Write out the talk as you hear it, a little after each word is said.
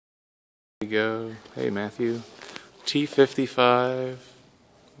go. Hey, Matthew. T-55,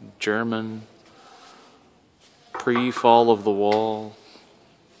 German, pre-fall of the wall,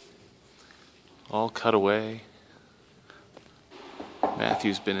 all Cutaway.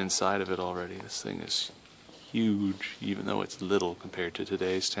 Matthew's been inside of it already. This thing is huge, even though it's little compared to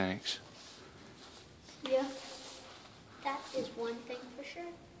today's tanks. Yeah, that is one thing for sure.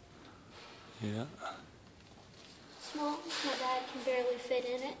 Yeah. Small, my dad can barely fit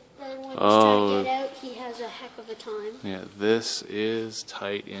in it. Then when he's trying to get out, he has a heck of a time. Yeah, this is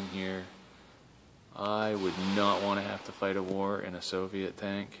tight in here. I would not want to have to fight a war in a Soviet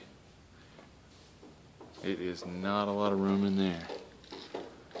tank. It is not a lot of room in there.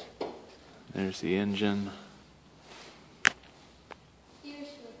 There's the engine. Seriously.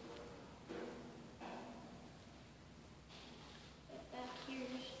 Back here's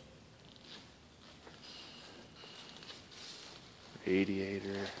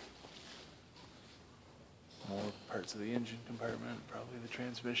Radiator. More parts of the engine compartment. Probably the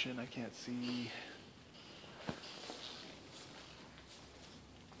transmission. I can't see.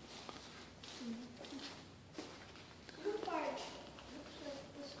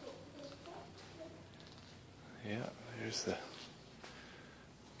 Yeah, there's the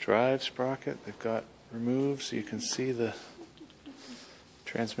drive sprocket they've got removed so you can see the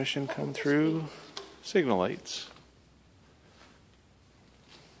transmission come through. Signal lights.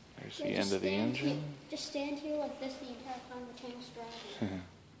 There's the end of the engine. Just stand here like this the entire time the tank's driving.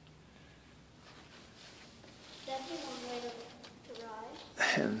 Definitely one way to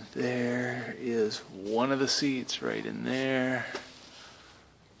ride. And there is one of the seats right in there.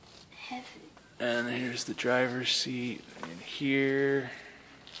 Heavy. And here's the driver's seat in here.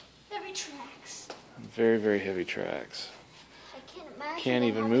 Heavy tracks. Very, very heavy tracks. I can't imagine. Can't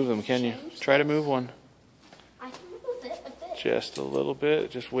even move them, can you? Try to move one. I can move it a bit. Just a little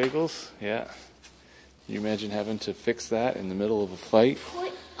bit, just wiggles. Yeah. Can you imagine having to fix that in the middle of a fight?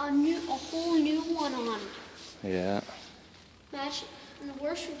 Put a whole new one on. Yeah. Imagine, and the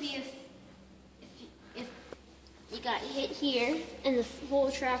worst would be if you got hit here and the whole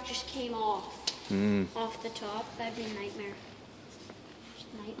track just came off. Off the top. That'd be a nightmare. Just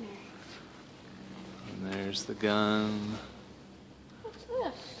a nightmare. And there's the gun. What's this?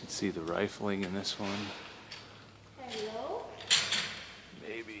 You can see the rifling in this one. Hello?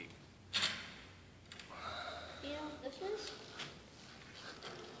 Maybe. You know what this is?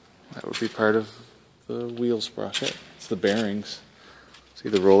 That would be part of the wheel sprocket. It's the bearings. See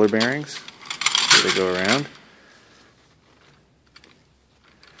the roller bearings? Where they go around?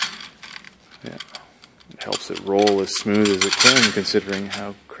 Yeah. It helps it roll as smooth as it can, considering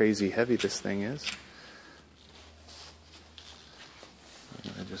how crazy heavy this thing is.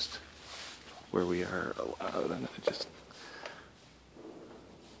 I'm gonna just, where we are allowed, I'm gonna just,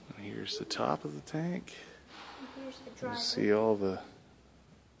 here's the top of the tank. Here's the driver. You see all the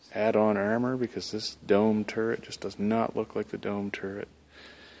add-on armor, because this dome turret just does not look like the dome turret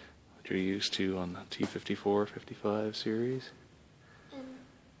that you're used to on the T-54, 55 series.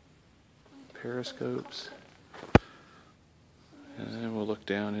 Periscopes. And then we'll look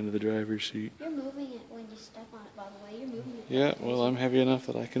down into the driver's seat. You're moving it when you step on it, by the way. You're moving it. Yeah, well, I'm heavy enough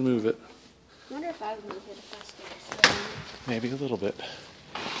that I can move it. I wonder if I would move it if I stayed slow. Maybe a little bit.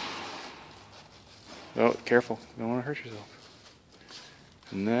 Oh, careful. You don't want to hurt yourself.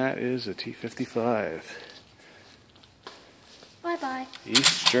 And that is a T-55. Bye-bye.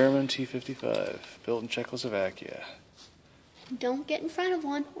 East German T-55, built in Czechoslovakia. Don't get in front of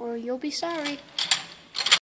one, or you'll be sorry.